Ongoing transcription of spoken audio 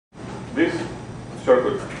this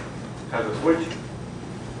circuit has a switch.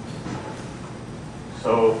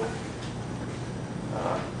 So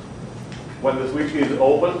when the switch is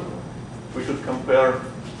open, we should compare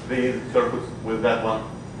these circuits with that one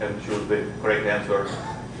and choose the correct answer.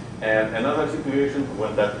 And another situation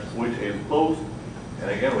when that switch is closed, and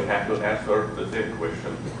again we have to answer the same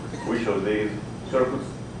question. Which of these circuits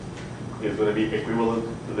is going to be equivalent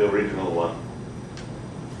to the original one?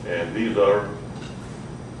 And these are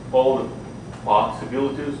all the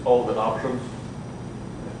possibilities, all the options,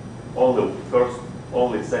 all the first,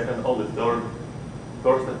 only second, all the third,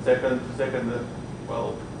 first and second,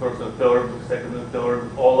 well, first and third, second and third,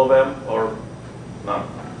 all of them, or none.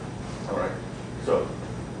 All right. So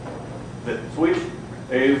the switch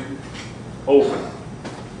is open.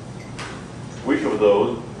 Which of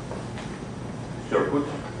those circuits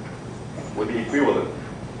would be equivalent?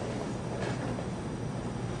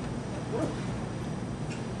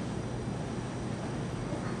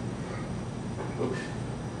 Oops.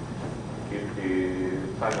 If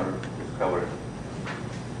the timer is covered.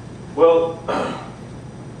 Well,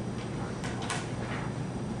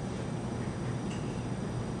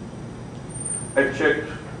 I checked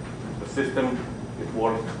the system, it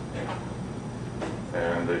works,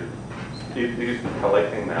 and it is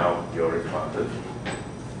collecting now your responses.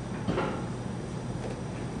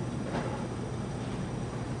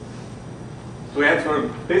 To answer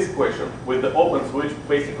this question, with the open switch,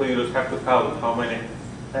 basically you just have to count how many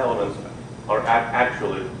elements are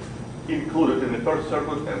actually included in the first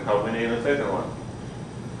circuit and how many in the second one.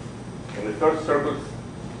 In the first circuit,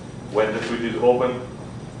 when the switch is open,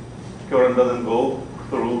 current doesn't go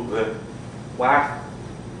through the last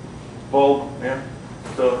bulb. Yeah?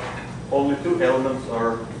 So only 2 elements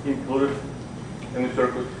are included in the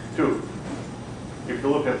circuit 2. If you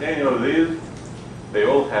look at any of these, they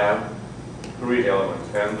all have 3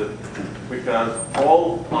 elements. And because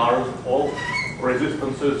all R's, all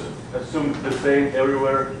resistances assume the same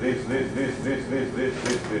everywhere, this, is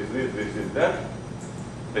that.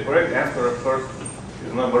 The correct answer at first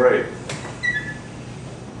is number 8.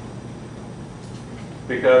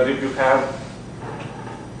 Because if you have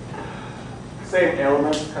same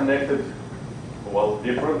elements connected, well,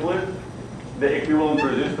 differently, the equivalent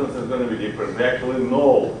resistance is going to be different. They actually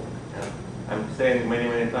know. I'm saying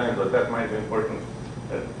many times, but that might be important.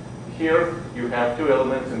 Here, you have 2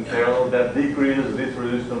 elements in parallel that decreases this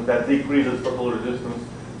resistance, that decreases total resistance.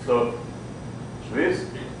 So this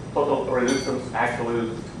total resistance actually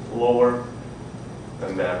is lower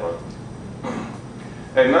than that one.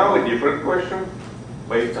 And now a different question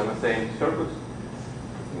based on the same circuits.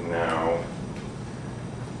 Now,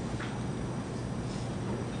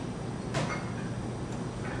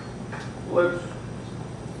 let's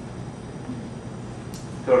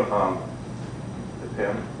turn on the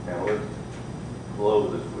pen and let's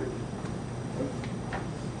close the switch.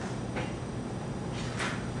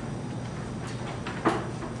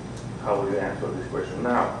 How will you answer this question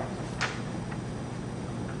now?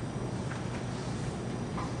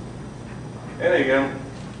 And again,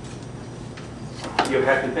 you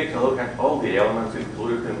have to take a look at all the elements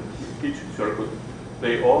included in each circuit.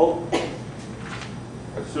 They all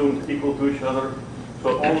assumed equal to each other,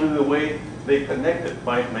 so only the way they connected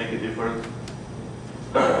might make a difference.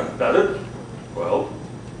 Does it? Well,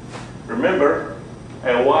 remember,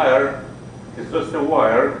 a wire is just a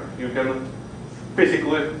wire. You can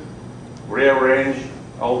physically rearrange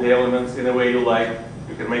all the elements in a way you like.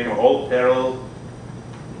 You can make them all parallel,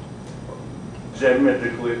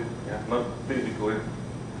 geometrically, yeah, not physically.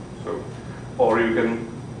 So, or you can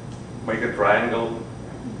make a triangle.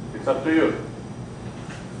 It's up to you.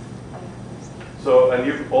 So, and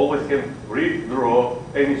you always can redraw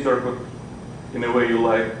any circuit in a way you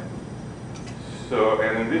like. So,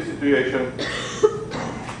 and in this situation,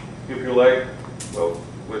 if you like, well,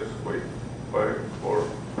 let's wait, 5, 4.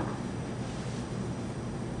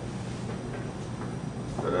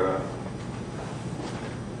 Ta-da.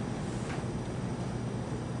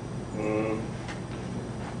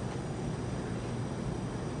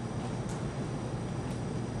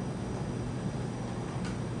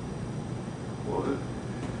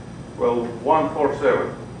 Well,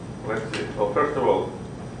 147. Let's see. Well, first of all,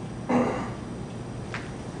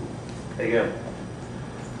 again,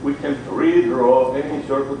 we can redraw any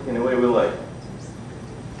circuit in a way we like.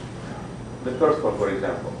 The first one, for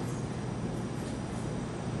example.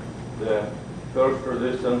 The first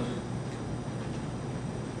resistance,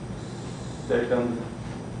 second,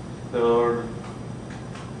 third.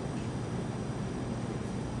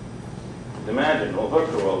 Imagine, well,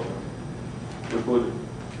 first of all, we could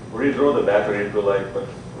redraw the battery if we like, but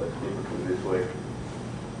let's keep it this way.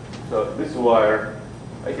 So this wire,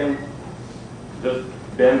 I can just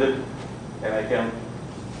bend it, and I can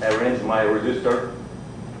arrange my resistor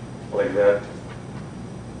like that.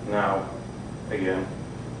 Now, again,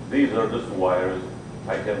 these are just wires.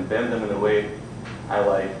 I can bend them in a way I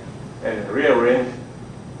like and rearrange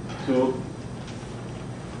two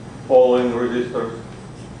following resistors.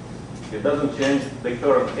 It doesn't change the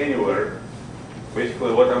current anywhere.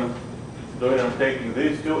 Basically what I'm doing, I'm taking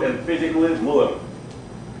these two and physically move them.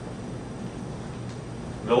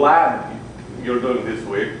 The lab you're doing this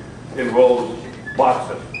with involves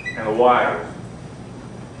boxes and wires.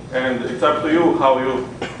 And it's up to you how you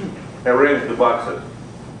arrange the boxes.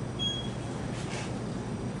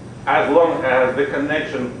 As long as the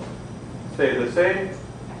connection stays the same,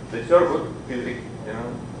 the circuit is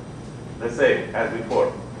the same as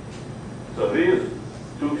before. So these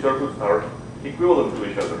two circuits are equivalent to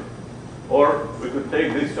each other. Or we could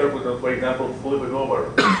take this circuit and, for example, flip it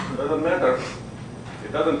over. It doesn't matter.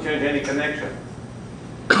 It doesn't change any connection.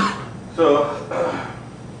 So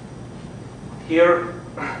here,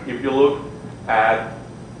 if you look at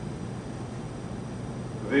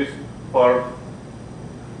this part,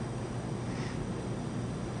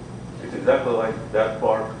 it's exactly like that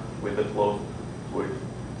part with the closed switch.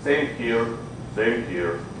 Same here, same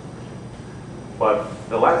here. But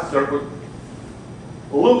the last circuit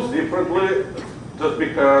looks differently just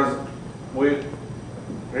because we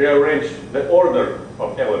rearrange the order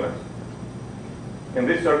of elements. In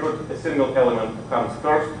this circuit, a single element comes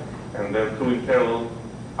first, and then two in parallel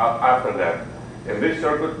after that. In this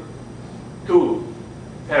circuit, two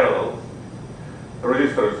parallel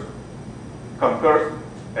resistors come first,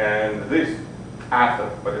 and this after.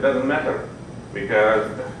 But it doesn't matter, because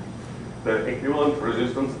the equivalent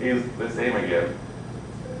resistance is the same again.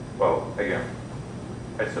 Well, again,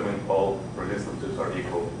 assuming all resistances are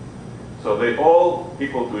equal. So they all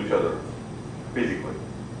equal to each other, physically.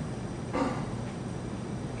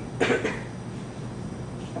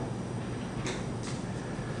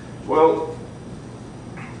 Well,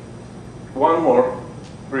 one more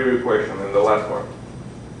preview question and the last one.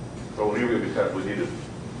 So review because we did it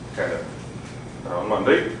kind of on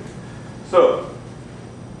Monday. So,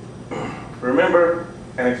 remember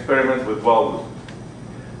an experiment with valves.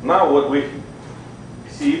 Now what we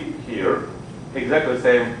see here, exactly the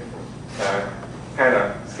same kind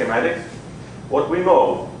of schematics. What we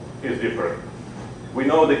know is different. We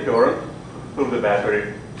know the current through the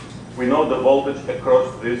battery. We know the voltage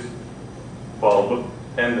across this bulb,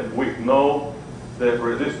 and we know the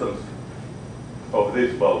resistance of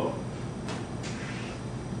this bulb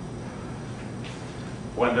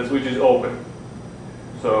when the switch is open.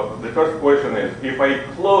 So the first question is, if I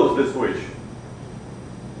close the switch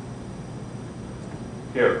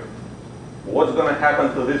here, what's going to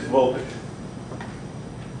happen to this voltage?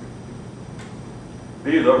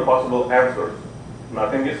 These are possible answers.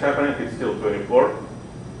 Nothing is happening, it's still 24.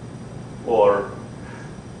 Or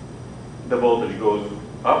the voltage goes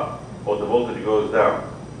up, or the voltage goes down.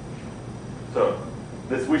 So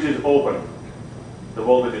the switch is open. The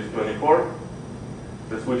voltage is 24.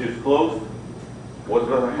 The switch is closed. What's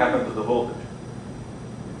going to happen to the voltage?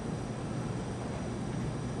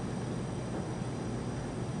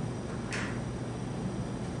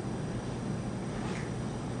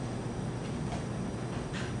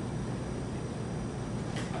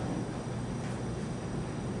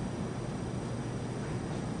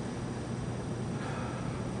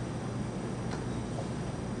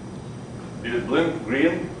 Did it blink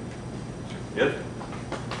green? Yes?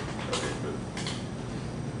 Okay, good.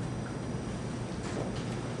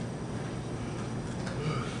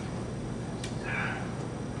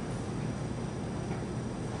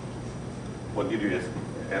 What did you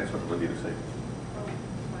answer? What did you say?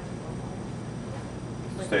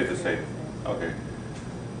 Stays the same. Okay.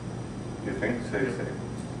 You think stays the same?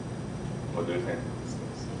 What do you think?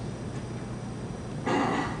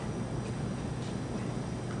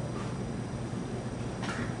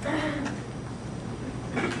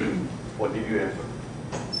 What did you answer?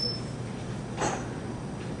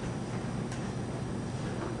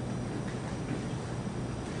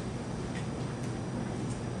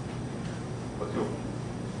 What's your?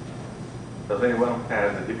 Does anyone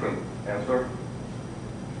have a different answer?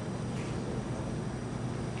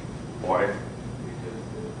 Why?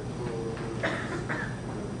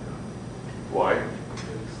 Why?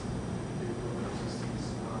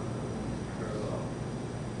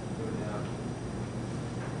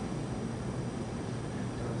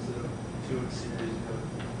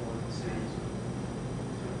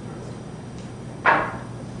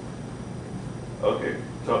 Okay,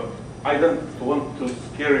 so I don't want to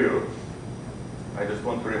scare you. I just just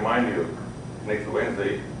want to remind you, next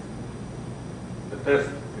Wednesday, the test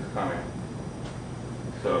is coming.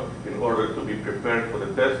 So in order to be prepared for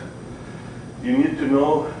the test, you need to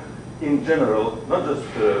know in general, not just,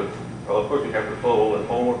 well, of course you have to solve all the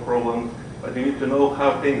homework problems, but you need to know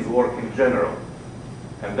how things work in general.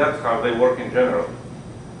 And that's how they work in general.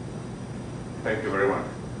 Thank you very much.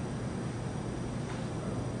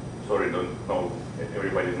 Sorry, don't know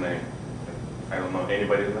everybody's name. I don't know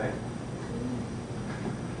anybody's name.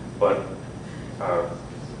 But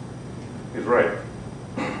he's right.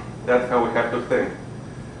 That's how we have to think.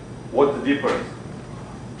 What's the difference?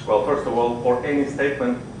 Well, first of all, for any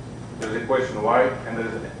statement, there's a question why, and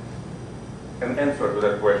there's an answer to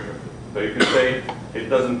that question. So you can say it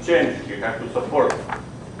doesn't change, you have to support.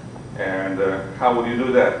 And how would you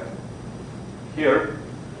do that? Here,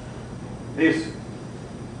 this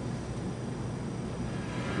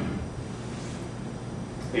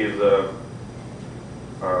is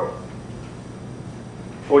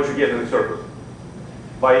what you get in the circuit.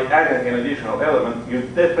 By adding an additional element, you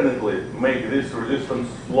definitely make this resistance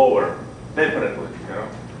lower. Definitely, you know.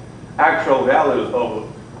 Actual values of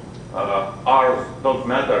R's don't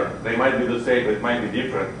matter. They might be the same, it might be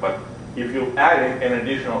different, but if you add an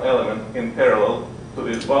additional element in parallel to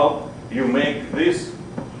this bulb, you make this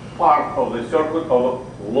part of the circuit of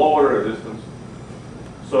lower resistance.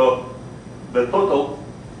 So the total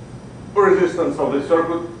resistance of the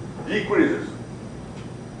circuit decreases.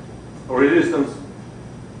 Resistance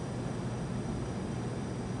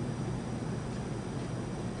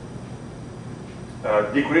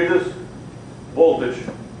decreases, voltage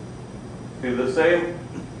is the same,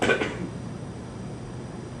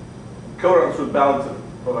 current should balance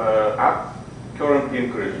up, current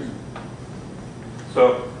increases.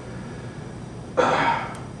 So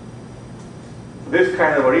this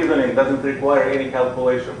kind of reasoning doesn't require any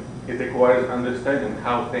calculation. It requires understanding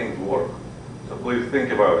how things work. So please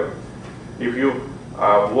think about it. If you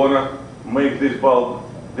want to make this bulb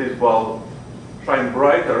shine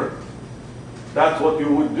brighter, that's what you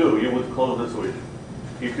would do. You would close the switch.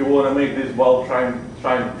 If you want to make this bulb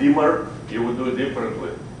shine dimmer, you would do it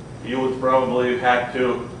differently. You would probably have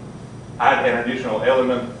to add an additional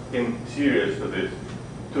element in series to this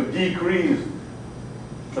to increase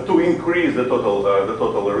the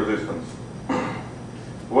total resistance.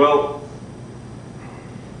 Well,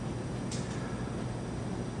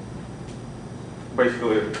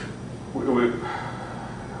 basically, we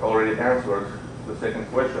already answered the second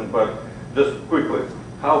question, but just quickly,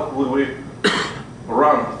 how would we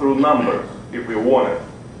run through numbers if we wanted?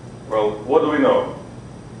 Well, what do we know?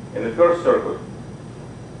 In the first circuit,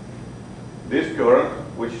 this current,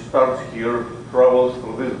 which starts here, travels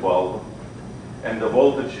through this bulb, and the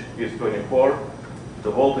voltage is 24.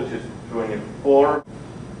 The voltage is 24.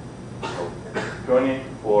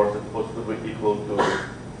 24 is supposed to be equal to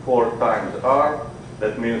 4 times R.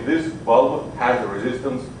 That means this bulb has a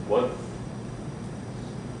resistance, what?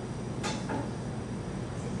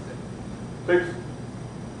 6?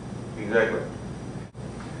 Exactly.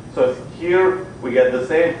 So here we get the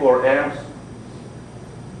same 4 amps.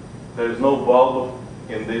 There is no bulb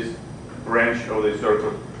in this branch of the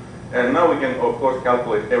circuit. And now we can, of course,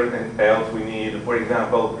 calculate everything else we need. For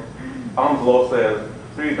example, Ohm's law says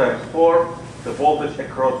 3 times 4, the voltage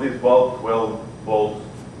across this bulb, 12 volts.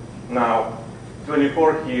 Now,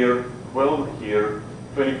 24 here, 12 here,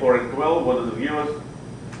 24 and 12, what does it give us?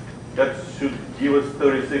 That should give us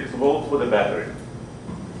 36 volts for the battery.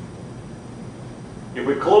 If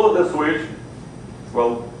we close the switch,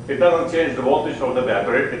 well, it doesn't change the voltage of the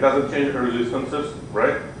battery, it doesn't change the resistances,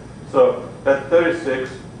 right? So that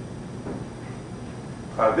 36,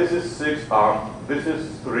 this is 6 ohm, this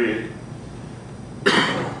is 3.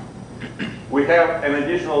 We have an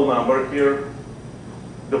additional number here,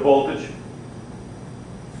 the voltage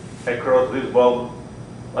across this bulb.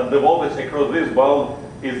 But the voltage across this bulb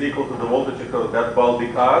is equal to the voltage across that bulb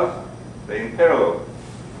because they're in parallel.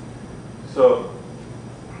 So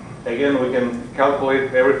again, we can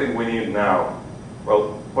calculate everything we need now.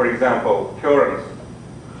 Well, for example, current.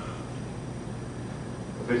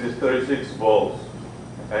 This is 36 volts,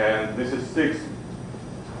 and this is 6.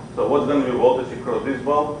 So what's going to be voltage across this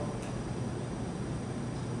bulb?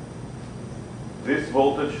 This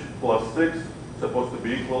voltage plus 6 is supposed to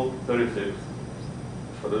be equal to 36.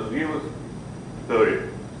 So this gives us 30.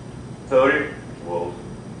 30 volts.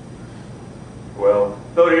 Well,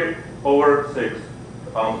 30 over 6,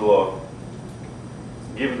 Ohm's law,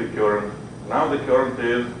 gives the current. Now the current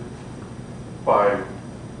is 5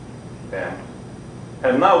 amps.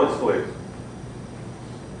 And now it's split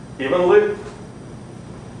evenly.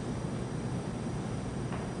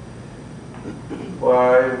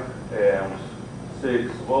 5 amps,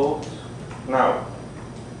 6 volts. Now,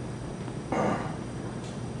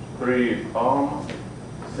 3 ohms,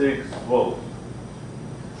 6 volts.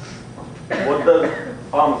 What does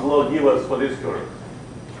Ohm's law give us for this current?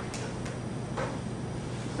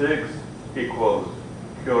 6 equals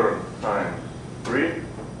current times 3.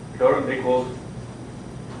 Current equals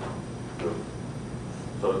 2.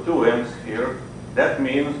 So 2 amps here. That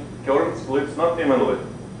means current splits not evenly.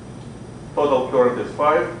 Total current is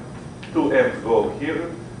 5. 2 amps go here.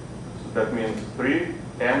 So that means 3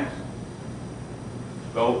 amps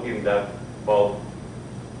go in that bulb.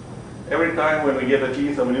 Every time when we get a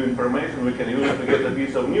piece of new information, we can use it to get a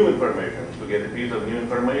piece of new information, to get a piece of new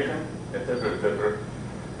information, etc., etc.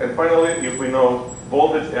 And finally, if we know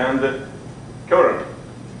voltage and current,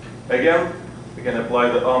 again, we can apply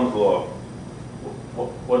the Ohm's law.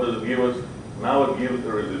 What does it give us? Now it gives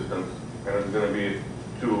the resistance, and it's going to be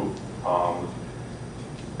 2 ohms.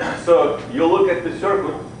 So you look at the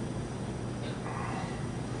circuit.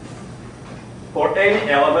 For any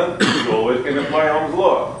element, you always can apply Ohm's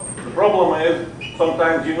law. The problem is,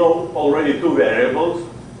 sometimes you know already 2 variables.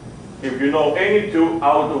 If you know any 2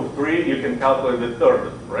 out of 3, you can calculate the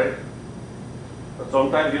third, right? But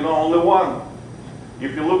sometimes you know only 1.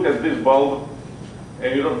 If you look at this bulb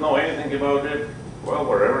and you don't know anything about it, well,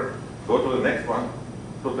 whatever. Go to the next one,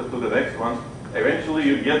 to the next one. Eventually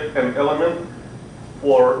you get an element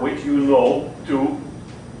for which you know 2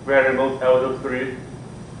 variables out of 3.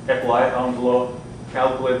 Apply Ohm's law,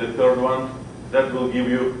 calculate the third one. That will give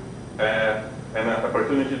you an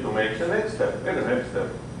opportunity to make the next step, and the next step.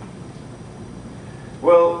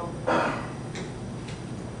 Well,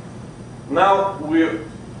 now we're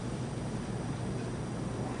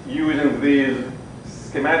using these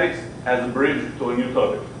schematics as a bridge to a new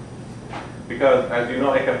topic. Because, as you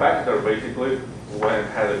know, a capacitor, basically, when it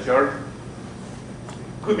has a charge,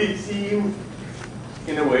 could be seen,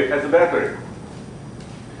 in a way, as a battery.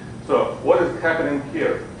 So, what is happening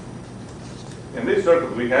here? In this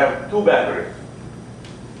circuit, we have 2 batteries.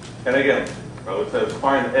 And again, well, it says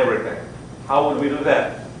find everything. How would we do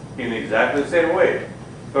that? In exactly the same way.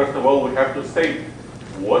 First of all, we have to state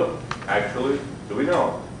what actually do we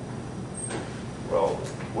know. Well,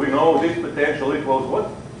 we know this potential equals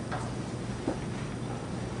what?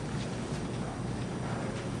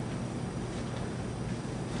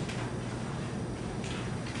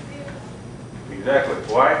 Exactly.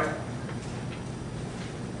 Why?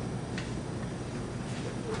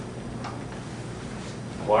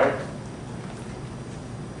 Why?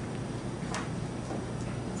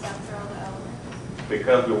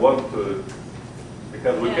 Because we want to,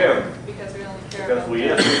 because we can. Because we only care Because about we,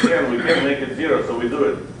 yes, we can make it 0, so we do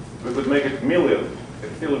it. We could make it million,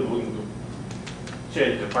 and still it wouldn't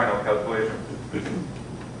change the final calculation.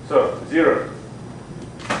 So, 0.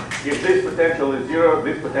 If this potential is 0,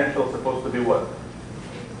 this potential is supposed to be what?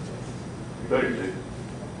 36.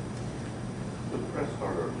 Press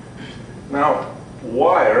harder. Now,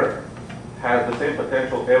 wire has the same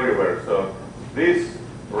potential everywhere. So this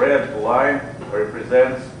red line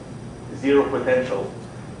represents 0 potential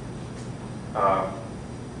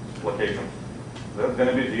location. That's going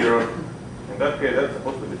to be 0. In that case, that's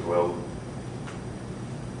supposed to be 12.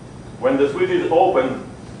 When the switch is open,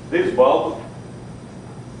 this bulb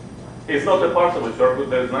is not a part of the circuit.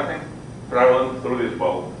 There is nothing traveling through this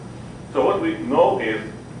bulb. So what we know is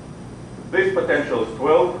this potential is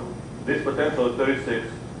 12. This potential is 36.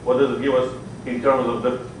 What does it give us in terms of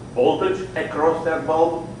the voltage across that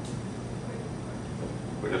bulb?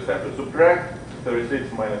 We just have to subtract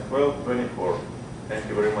 36 minus 12, 24. Thank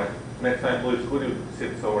you very much. Next time, please, could you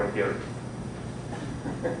sit over here?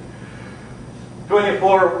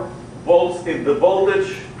 24 volts is the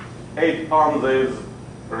voltage. 8 ohms is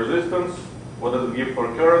resistance. What does it give for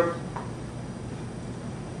current?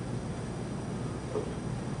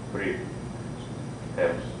 3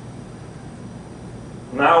 amps.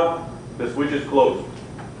 Now the switch is closed.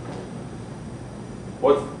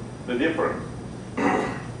 What's the difference?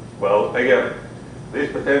 Well, again,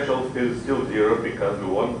 this potential is still 0 because we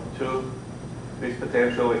want to. This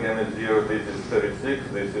potential again is 0. This is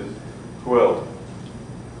 36. This is 12.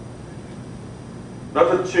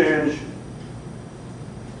 Does it change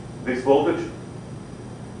this voltage?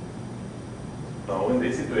 No, in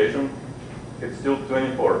this situation, it's still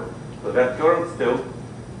 24. So that current still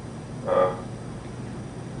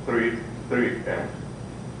 3 amps.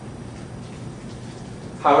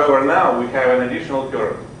 However, now we have an additional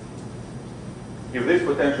current. If this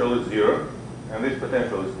potential is 0 and this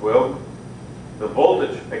potential is 12, the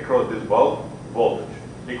voltage across this bulb, voltage,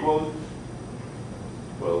 equals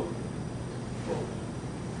 12 volts.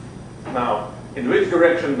 Now, In which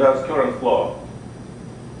direction does current flow?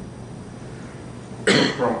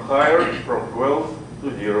 From higher, from 12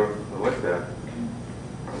 to 0, like that.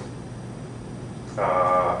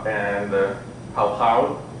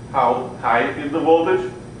 How high is the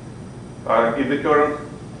voltage? Is the current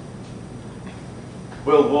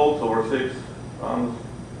 12 volts over 6 ohms,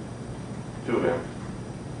 2 amps.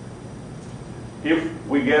 If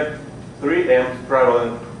we get 3 amps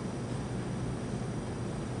traveling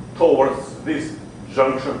towards this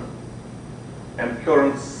junction and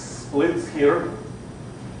current splits here,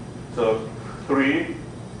 so 3,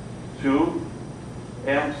 2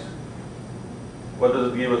 amps, what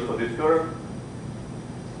does it give us for this current?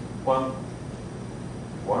 1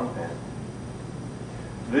 amp.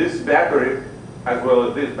 This battery, as well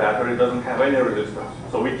as this battery, doesn't have any resistance,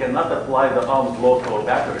 so we cannot apply the Ohm's law to our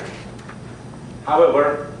battery.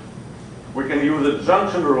 However, we can use the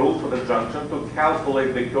junction rule for the junction to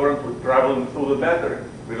calculate the current traveling through the battery.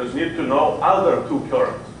 We just need to know other two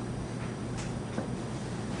currents.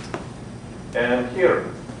 And here,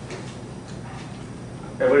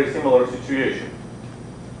 a very similar situation.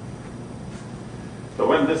 So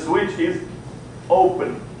when the switch is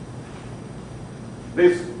open,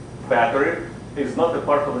 this battery is not a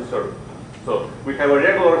part of the circuit. So we have a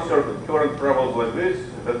regular circuit, current travels like this,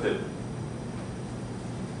 and that's it.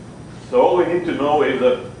 So all we need to know is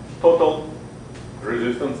the total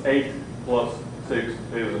resistance, 8 plus 6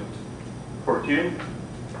 is 14.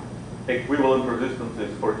 Equivalent resistance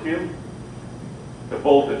is 14. The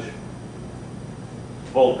voltage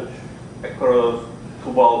across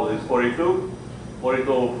two bulbs is 42.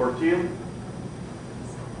 42 over 14,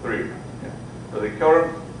 3. Yeah. So the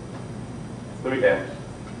current, 3 amps.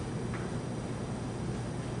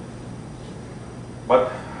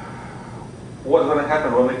 But what's going to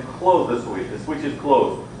happen when we close the switch? The switch is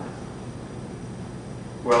closed.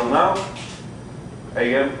 Well, now,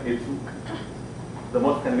 again, it's the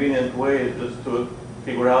most convenient way is just to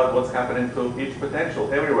figure out what's happening to each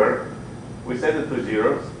potential everywhere. We set it to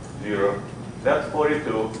 0, 0. That's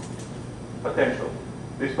 42 potential.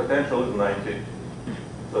 This potential is 90.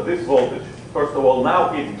 So this voltage, first of all,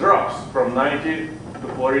 now it drops from 90 to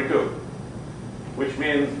 42, which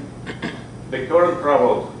means the current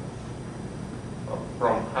travels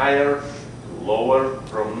from higher to lower,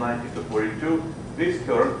 from 90 to 42. This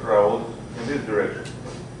current travels in this direction.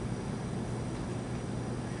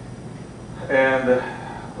 And,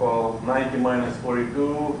 well, 90 minus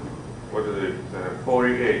 42, what is it?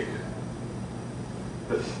 48.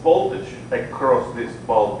 The voltage across this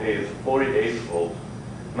bulb is 48 volts.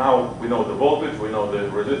 Now we know the voltage, we know the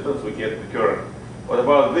resistance, we get the current. What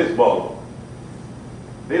about this bulb?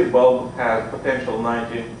 This bulb has potential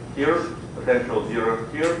 90 here, potential 0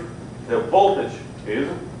 here. The voltage is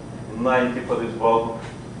 90 for this bulb.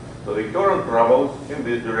 So the current travels in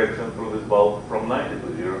this direction through this bulb from 90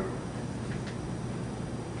 to 0.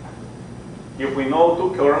 If we know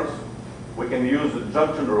two currents, we can use the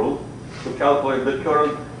junction rule to calculate the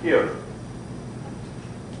current here.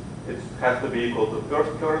 It has to be equal to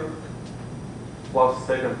first current plus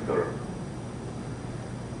second current.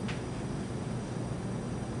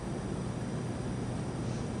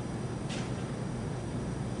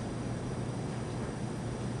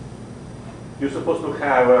 You're supposed to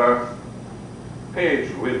have a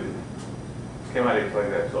page with schematics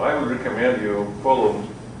like that. So I would recommend you follow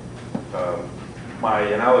my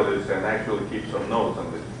analysis and actually keep some notes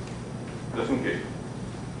on this, just in case.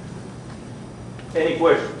 Any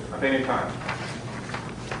questions at any time?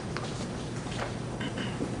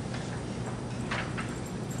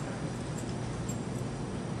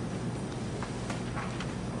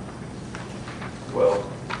 Well,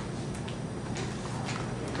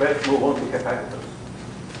 let's move on to capacitors.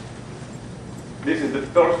 This is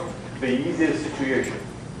the easiest situation.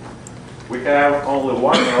 We have only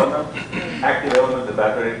one element, active element, the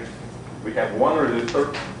battery. We have one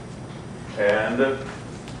resistor, and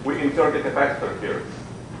we insert a capacitor here.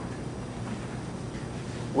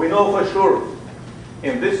 We know for sure,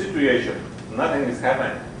 in this situation, nothing is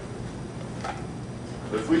happening.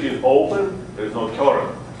 The switch is open, there is no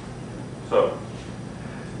current. So,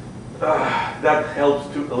 that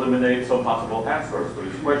helps to eliminate some possible answers to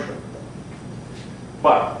this question.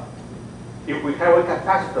 But, if we have a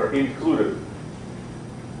capacitor included,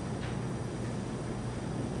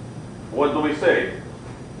 what do we say?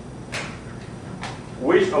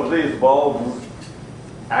 Which of these bulbs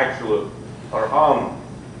actually are on?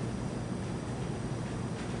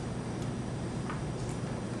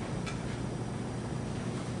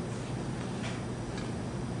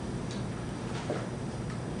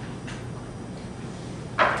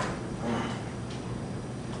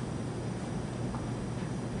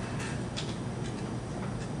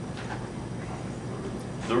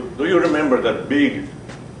 Do you remember that big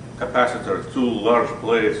capacitor, two large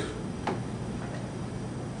plates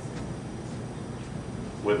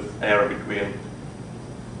with air between?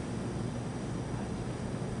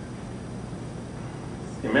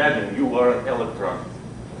 Imagine you are an electron.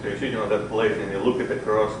 So you're sitting on that plate and you look at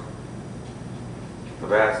across the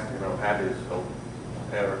vast, abyss of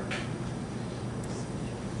air.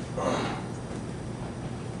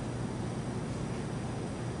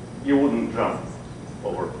 You wouldn't jump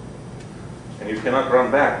over. And you cannot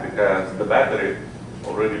run back because the battery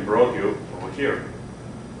already brought you over here.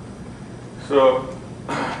 So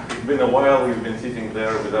it's been a while you've been sitting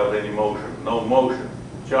there without any motion. No motion.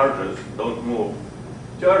 Charges don't move.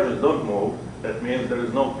 Charges don't move. That means there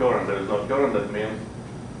is no current. There is no current. That means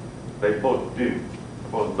they both dim,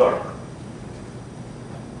 both dark.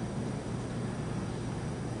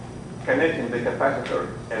 Connecting the capacitor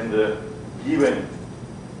and given,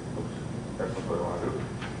 that's not what I want to do.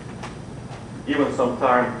 Given some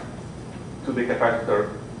time to the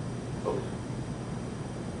capacitor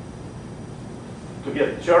to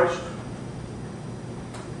get charged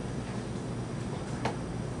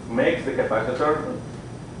makes the capacitor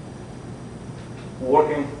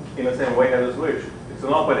working in the same way as a switch. It's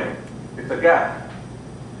an opening. It's a gap.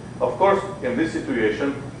 Of course, in this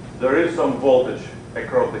situation, there is some voltage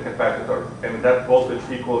across the capacitor, and that voltage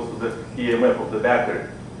equals to the EMF of the battery.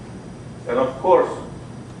 And of course,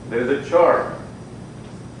 there is a charge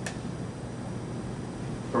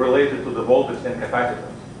related to the voltage and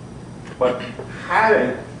capacitance. But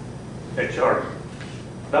having a charge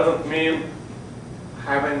doesn't mean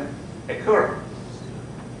having a current.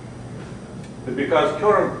 Because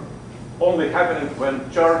current only happens when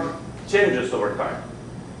charge changes over time.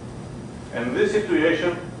 And in this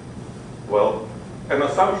situation, well, an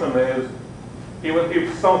assumption is even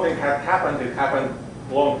if something had happened, it happened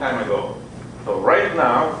a long time ago. So right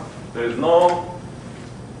now, there is no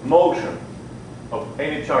motion of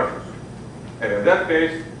any charges. And in that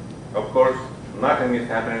case, of course, nothing is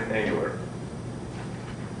happening anywhere.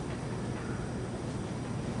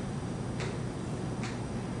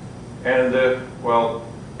 And well,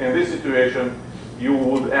 in this situation, you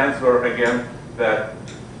would answer again that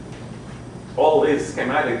all these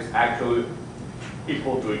schematics actually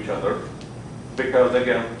equal to each other, because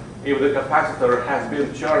again, if the capacitor has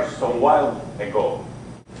been charged some while ago,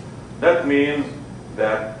 that means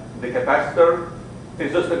that the capacitor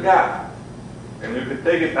is just a gap, and you can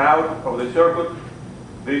take it out of the circuit,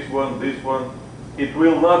 this one, it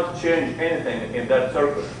will not change anything in that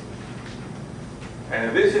circuit. And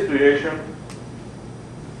in this situation,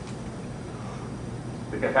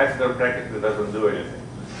 the capacitor practically doesn't do anything.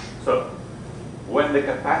 So, when the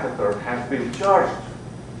capacitor has been charged,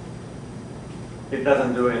 it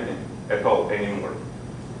doesn't do anything at all anymore.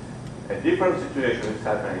 A different situation is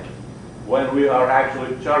happening when we are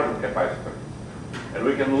actually charging capacitor. And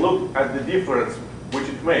we can look at the difference which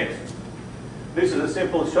it makes. This is a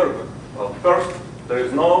simple circuit. Well, first, there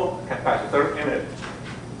is no capacitor in it.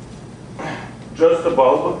 Just a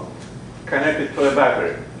bulb connected to a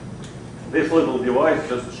battery. This little device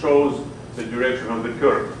just shows the direction of the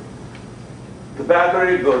current. The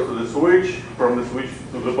battery goes to the switch, from the switch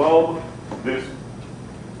to the bulb, this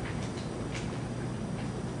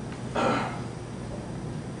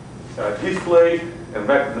display, and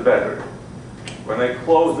back to the battery. When I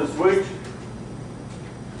close the switch,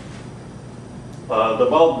 the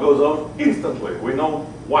bulb goes on instantly. We know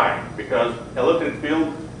why, because electric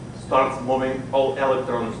field starts moving all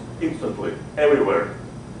electrons instantly, everywhere.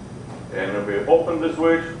 And if we open the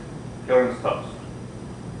switch, current stops.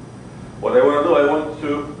 What I want to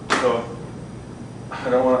do, I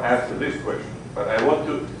don't want to answer this question, but I want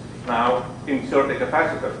to now insert a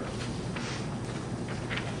capacitor.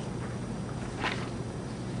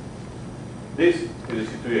 This is the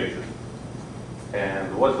situation.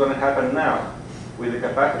 And what's going to happen now with the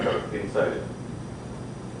capacitor inside it?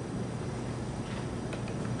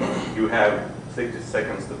 You have 60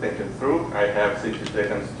 seconds to think it through. I have 60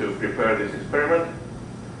 seconds to prepare this experiment.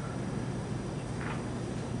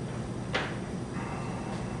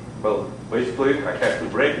 Well, basically, I have to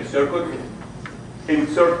break the circuit,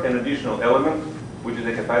 insert an additional element, which is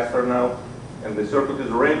a capacitor now, and the circuit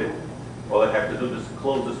is ready. All I have to do is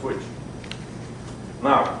close the switch.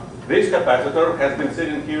 Now, this capacitor has been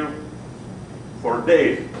sitting here for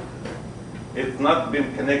days. It's not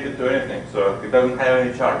been connected to anything, so it doesn't have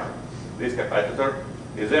any charge. This capacitor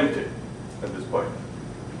is empty at this point.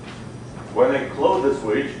 When I close the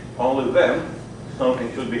switch, only then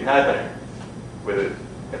something should be happening with this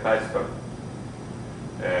capacitor.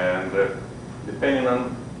 And depending on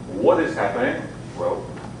what is happening, well,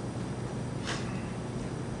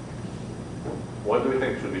 what do you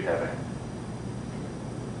think should be happening?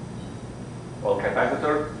 Well,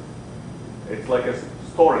 capacitor, it's like a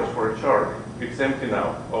storage for a charge. It's empty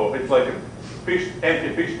now. Oh, it's like a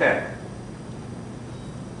empty fish tank.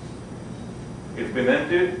 It's been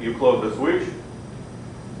empty, you close the switch.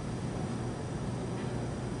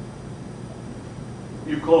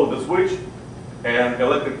 You close the switch, and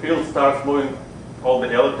electric field starts moving all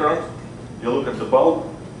the electrons. You look at the bulb.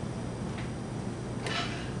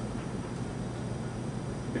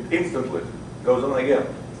 It instantly goes on again.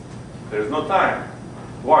 There's no time.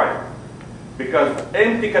 Why? Because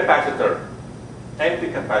empty capacitor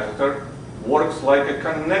works like a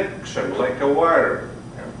connection, like a wire.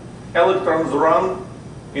 Electrons run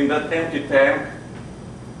in that empty tank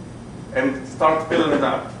and start filling it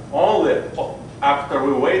up. Only after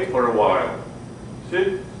we wait for a while.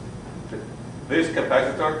 See? This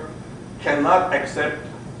capacitor cannot accept,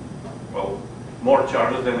 well, more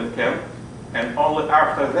charges than it can, and only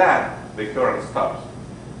after that the current stops.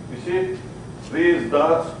 You see? These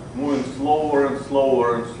dots moving slower and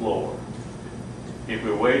slower and slower. If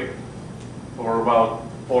we wait for about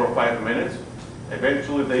 4 or 5 minutes,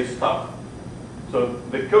 eventually they stop. So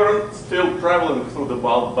the current still traveling through the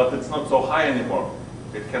bulb, but it's not so high anymore.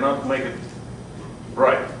 It cannot make it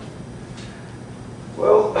bright.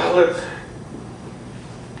 Well, let's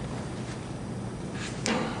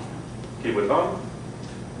keep it on.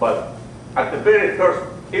 But at the very first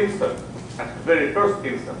instant,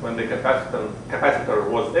 when the capacitor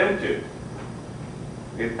was empty,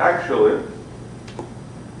 it actually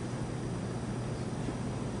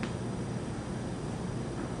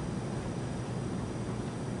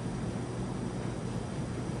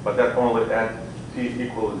but that only at t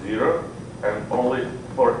equals 0 and only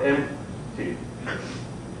for empty,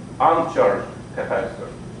 uncharged capacitor.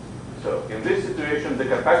 So in this situation, the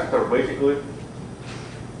capacitor basically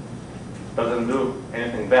doesn't do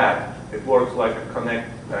anything bad. It works like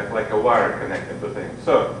a wire connected to things.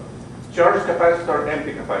 So charged capacitor,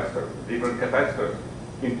 empty capacitor, different capacitors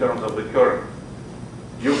in terms of the current.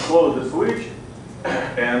 You close the switch,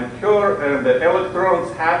 and the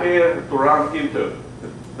electrons happy to run into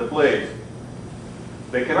the place.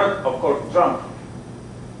 They cannot, of course, jump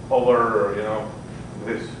over,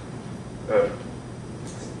 this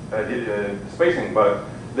spacing, but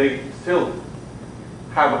they still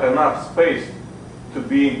have enough space to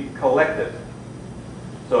be collected.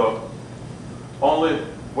 So only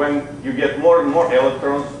when you get more and more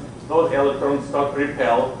electrons, those electrons start to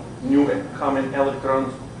repel new coming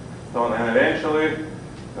electrons, and eventually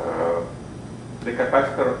the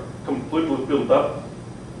capacitor completely filled up,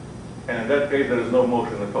 and in that case there is no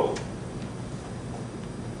motion at all.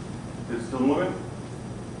 Is it still moving?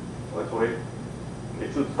 Let's wait.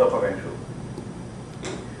 It should stop eventually.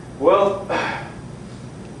 Well,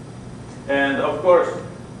 and of course,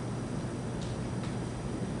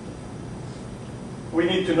 we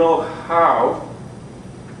need to know how,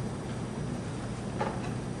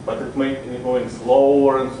 but it may be going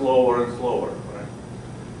slower and slower and slower. Right?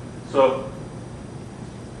 So,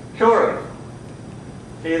 current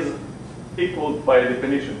is equal by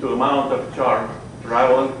definition to amount of charge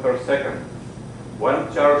traveling per second.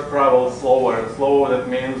 When charge travels slower and slower, that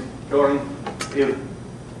means current is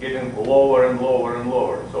getting lower and lower and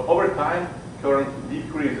lower. So over time, current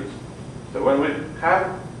decreases. So when we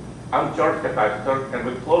have uncharged capacitor and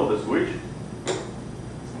we close the switch,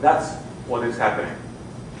 that's what is happening.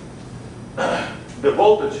 The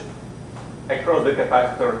voltage across the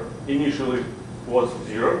capacitor initially was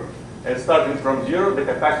 0, and starting from 0, the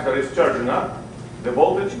capacitor is charging up. The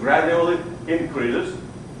voltage gradually increases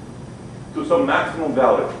to some maximum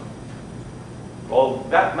value. Well,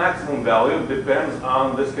 that maximum value depends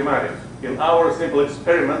on the schematics. In our simple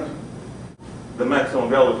experiment, the maximum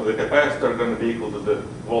value for the capacitor is going to be equal to the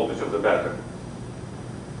voltage of the battery.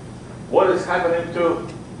 What is happening to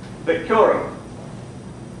the current?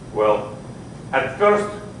 Well, at first,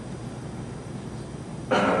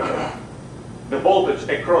 the voltage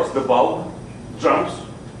across the bulb jumps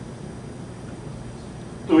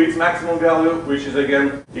to its maximum value, which is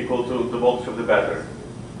again equal to the voltage of the battery.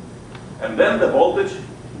 And then the voltage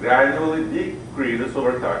gradually decreases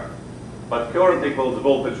over time. But current equals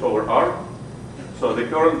voltage over R, so the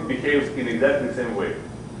current behaves in exactly the same way.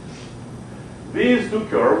 These two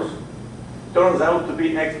curves turns out to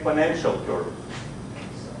be exponential curves.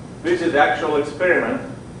 This is the actual experiment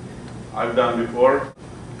I've done before.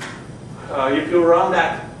 If you run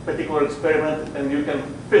that particular experiment and you can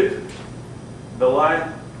fit the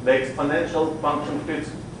line, the exponential function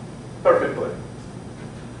fits perfectly.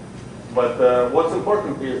 But what's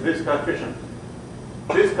important is this coefficient.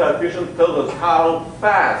 This coefficient tells us how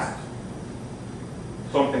fast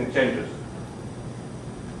something changes.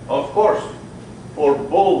 Of course, for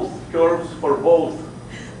both curves, for both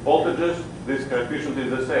voltages, this coefficient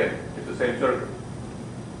is the same. It's the same circuit.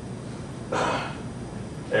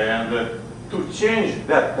 And to change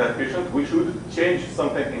that coefficient, we should change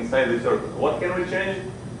something inside the circuit. What can we change?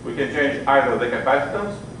 We can change either the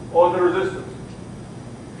capacitance or the resistance.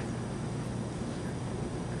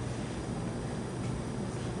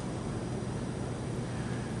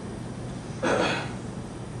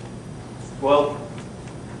 Well,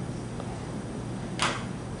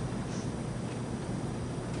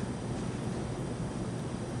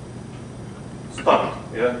 stopped,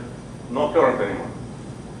 yeah? No current anymore.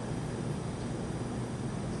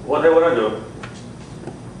 What I want to do,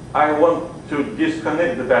 I want to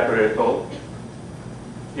disconnect the battery at all.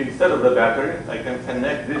 Instead of the battery, I can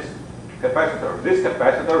connect this capacitor. This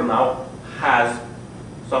capacitor now has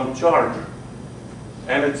some charge.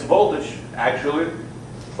 And its voltage, actually,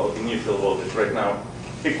 well, initial voltage right now,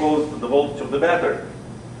 equals the voltage of the battery.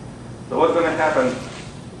 So what's going to happen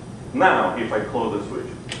now if I close the switch?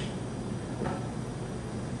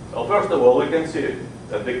 Well, first of all, we can see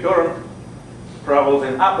that the current travels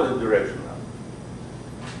in opposite direction now.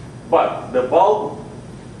 But the bulb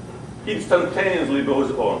instantaneously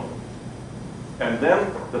goes on. And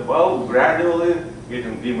then the bulb gradually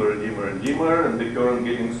getting dimmer and dimmer and dimmer, and the current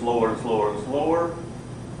getting slower and slower and slower.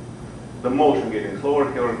 The motion getting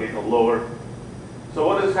slower, current getting lower. So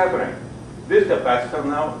what is happening? This capacitor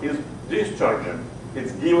now is discharging.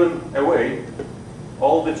 It's given away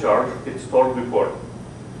all the charge it stored before.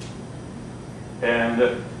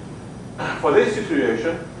 And for this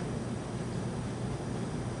situation,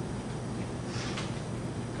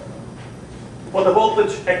 for the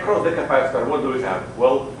voltage across the capacitor, what do we have?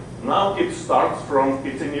 Well, now it starts from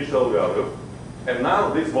its initial value, and now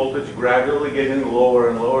this voltage gradually getting lower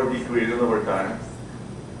and lower, decreasing over time.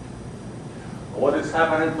 What is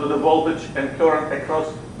happening to the voltage and current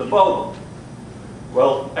across the bulb?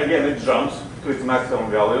 Well, again, it jumps to its maximum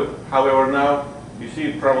value. However, now you see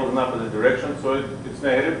it travels in opposite direction, so it's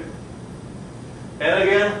negative. And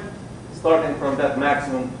again, starting from that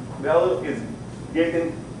maximum value, it's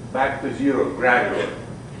getting back to zero gradually.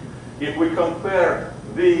 If we compare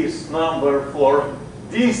this number for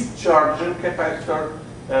discharging capacitor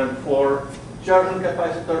and for charging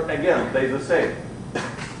capacitor, again, they're the same.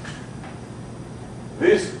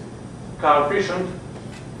 This coefficient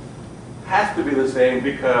has to be the same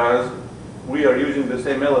because we are using the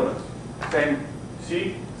same elements. Same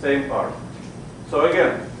C, same R. So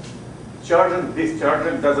again, charging,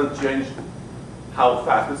 discharging doesn't change how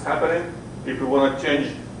fast it's happening. If we want to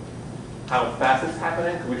change how fast it's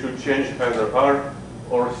happening, we should change either R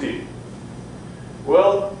or C.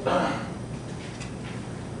 Well,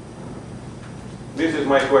 this is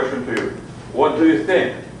my question to you. What do you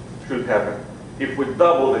think should happen if we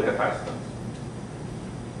double the capacitance?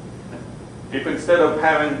 If instead of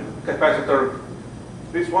having capacitor,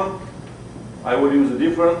 this one, I would use a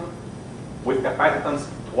different with capacitance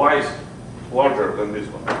twice larger than this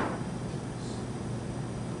one.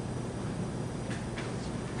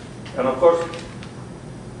 And of course,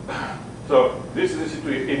 so this is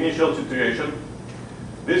the initial situation.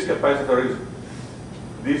 This capacitor is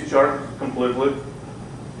discharged completely.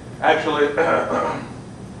 Actually,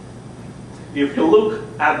 if you look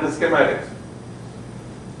at the schematics,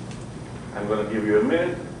 I'm going to give you a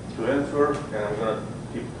minute to answer, and I'm going to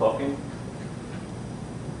keep talking.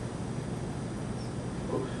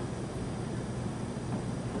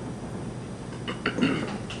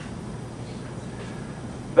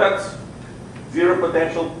 That's zero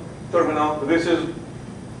potential terminal. This is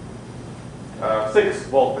 6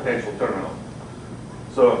 volt potential terminal.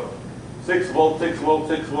 So 6 volt, 6 volt,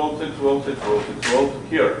 6 volt, 6 volt, 6 volt, 6 volt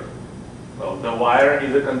here. Well, the wire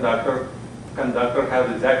is a conductor. Conductor has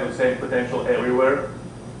exactly the same potential everywhere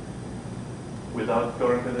without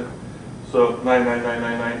current in it. So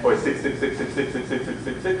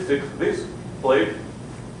 99999.66666666666. This plate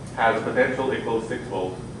has a potential equals 6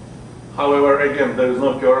 volts. However, again, there is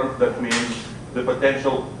no current. That means the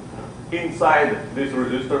potential inside this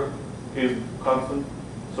resistor is constant.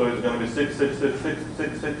 So it's going to be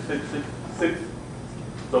 666666666.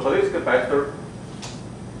 So for this capacitor,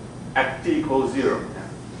 at t equals 0,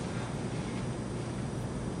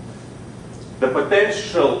 the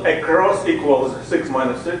potential across equals 6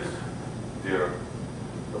 minus 6, 0.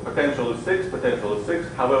 The potential is 6, potential is 6.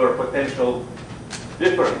 However, potential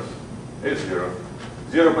difference is 0.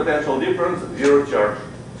 0 potential difference, 0 charge.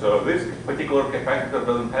 So this particular capacitor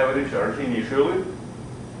doesn't have any charge initially.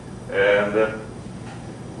 And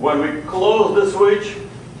when we close the switch,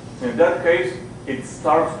 in that case, it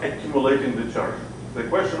starts accumulating the charge. The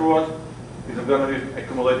question was, is it going to be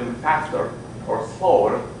accumulating faster or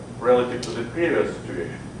slower relative to the previous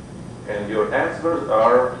situation? And your answers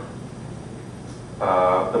are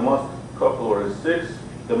the most popular is 6,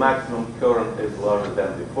 the maximum current is larger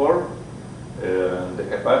than before, and the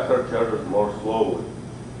capacitor charges more slowly.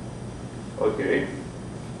 Okay.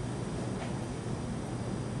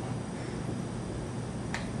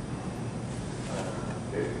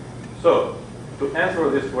 So, to answer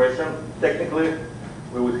this question, technically,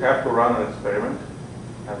 we would have to run an experiment,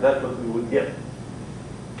 and that's what we would get.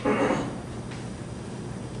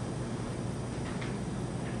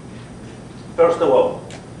 First of all,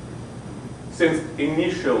 since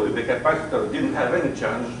initially the capacitor didn't have any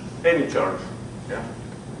charge, yeah?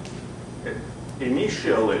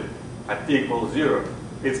 Initially at t equals 0,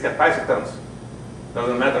 its capacitance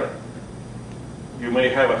doesn't matter. You may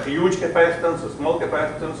have a huge capacitance, a small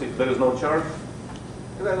capacitance, if there is no charge,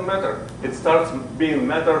 it doesn't matter. It starts being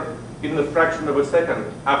matter in the fraction of a second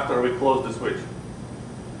after we close the switch.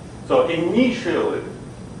 So initially,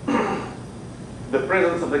 the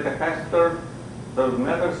presence of the capacitor doesn't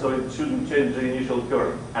matter, so it shouldn't change the initial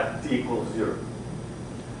current at t equals 0.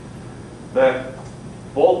 The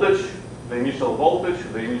voltage, the initial voltage,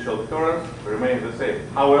 the initial current remains the same.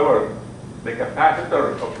 However, the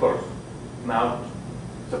capacitor, of course, now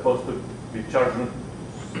supposed to be charging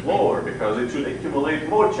slower because it should accumulate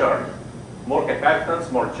more charge, more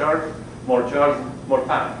capacitance, more charge, more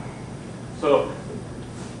time. So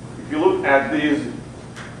if you look at these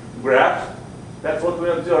graphs, that's what we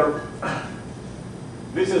observe.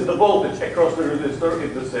 This is the voltage across the resistor,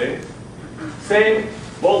 it's the same. Same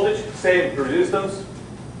voltage, same resistance.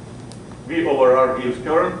 V over R gives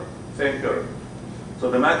current, same current. So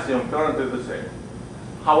the maximum current is the same.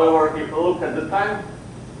 However, if you look at the time,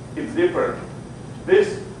 it's different.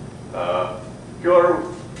 This curve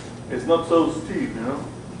is not so steep, you know.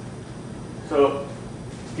 So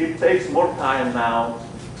it takes more time now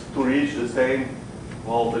to reach the same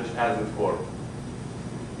voltage as before.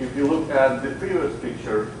 If you look at the previous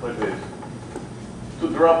picture like this, to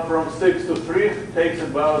drop from 6 to 3 takes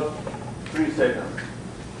about 3 seconds.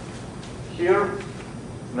 Here,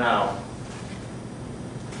 now,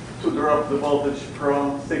 to drop the voltage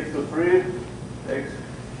from 6 to 3 takes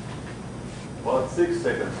about 6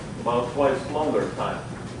 seconds, about twice longer time.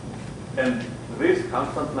 And this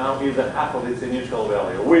constant now is a half of its initial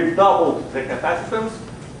value. We doubled the capacitance,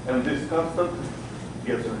 and this constant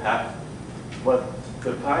gives in half. But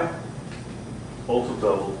the time also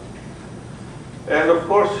doubled. And of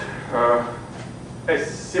course, a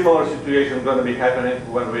similar situation is going to be happening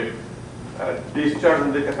when we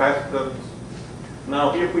discharge the capacitance.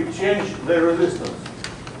 Now, if we change the resistance,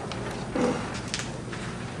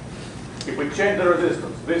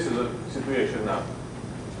 this is a situation now.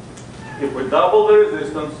 If we double the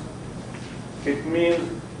resistance, it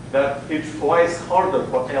means that it's twice harder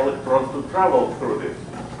for electrons to travel through this.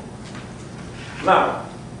 Now,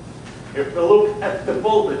 if we look at the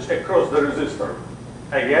voltage across the resistor,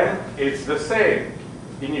 again, it's the same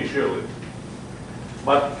initially.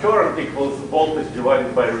 But current equals voltage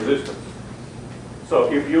divided by resistance.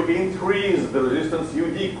 So if you increase the resistance,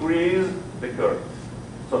 you decrease the current.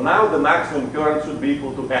 So now the maximum current should be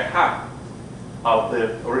equal to a half of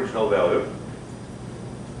the original value.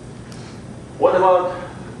 What about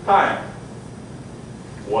time?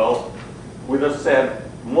 Well, we just said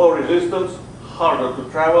more resistance, harder to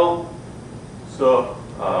travel, so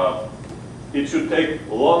it should take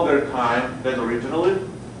longer time than originally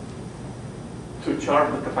to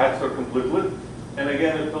charge the capacitor completely. And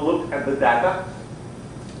again, if you look at the data,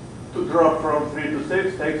 to drop from 3 to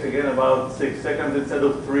 6 takes again about 6 seconds instead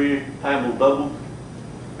of 3, time will double.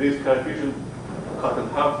 This coefficient cut in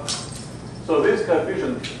half. So this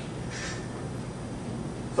coefficient is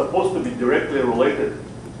supposed to be directly related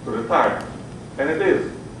to the time, and it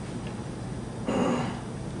is.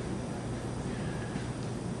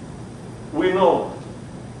 We know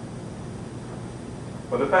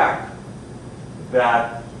for the fact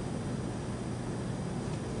that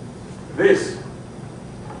this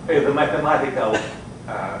is a mathematical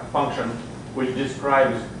function which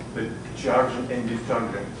describes the charging and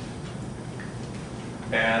discharging.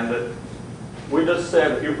 And we just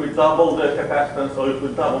said if we double the capacitance or if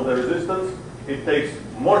we double the resistance, it takes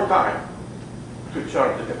more time to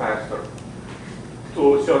charge the capacitor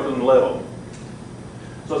to a certain level.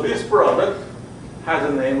 So this product has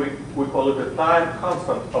a name, we call it the time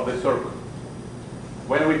constant of the circuit.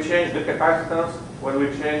 When we change the capacitance, when we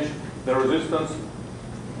change the resistance,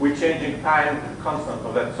 we're changing time constant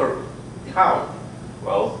of that circuit. How?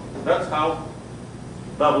 Well, that's how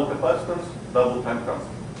double capacitance, double time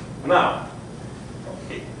constant. Now,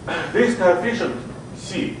 this coefficient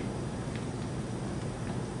C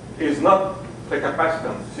is not the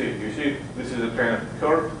capacitance C. You see, this is a kind of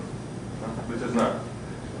curve. No, this is not.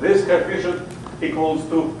 This coefficient equals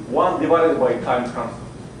to 1 divided by time constant.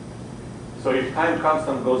 So if time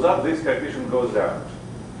constant goes up, this coefficient goes down.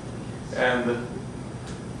 And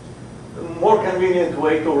the more convenient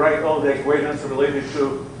way to write all the equations related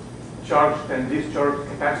to charged and discharged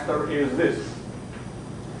capacitor is this.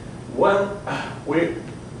 When we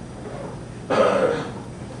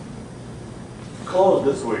close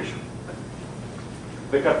the switch,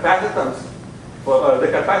 the capacitance, the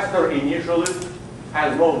capacitor initially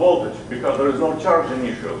has no voltage because there is no charge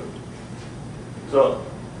initially. So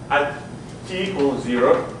at t equals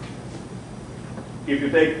 0, if you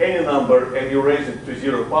take any number and you raise it to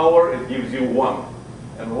 0 power, it gives you 1.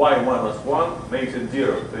 And y minus 1 makes it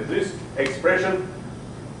 0. So this expression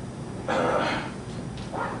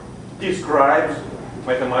describes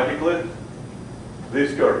mathematically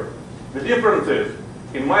this curve. The difference is,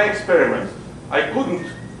 in my experiments, I couldn't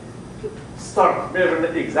start measuring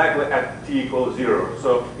it exactly at t equals 0.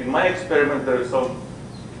 So in my experiment, there is some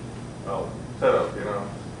setup, you know.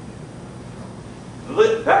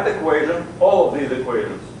 That equation, all of these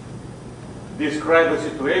equations, describe a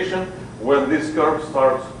situation when this curve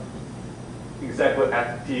starts exactly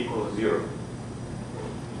at t equals 0.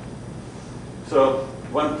 So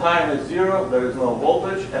when time is 0, there is no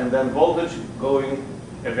voltage, and then voltage going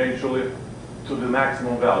eventually to the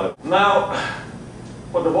maximum value. Now,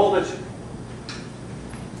 for the voltage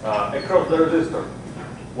across the resistor,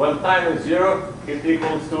 when time is 0, it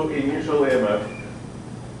equals to initial EMF.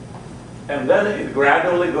 And then it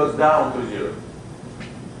gradually goes down to 0.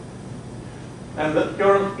 And the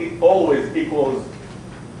current, it always equals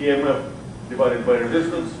EMF divided by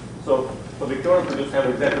resistance. So for the current, we just have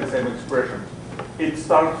exactly the same expression. It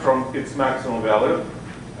starts from its maximum value,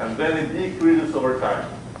 and then it decreases over time.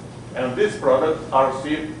 And this product,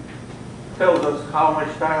 RC, tells us how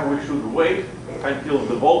much time we should wait until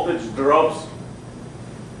the voltage drops.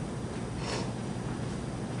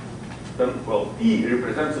 Then, well, E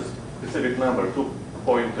represents a specific number,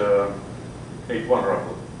 2.81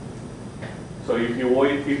 roughly. So if you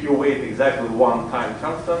wait exactly one time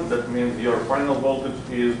constant, that means your final voltage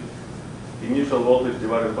is initial voltage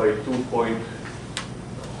divided by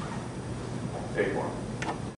 2.81.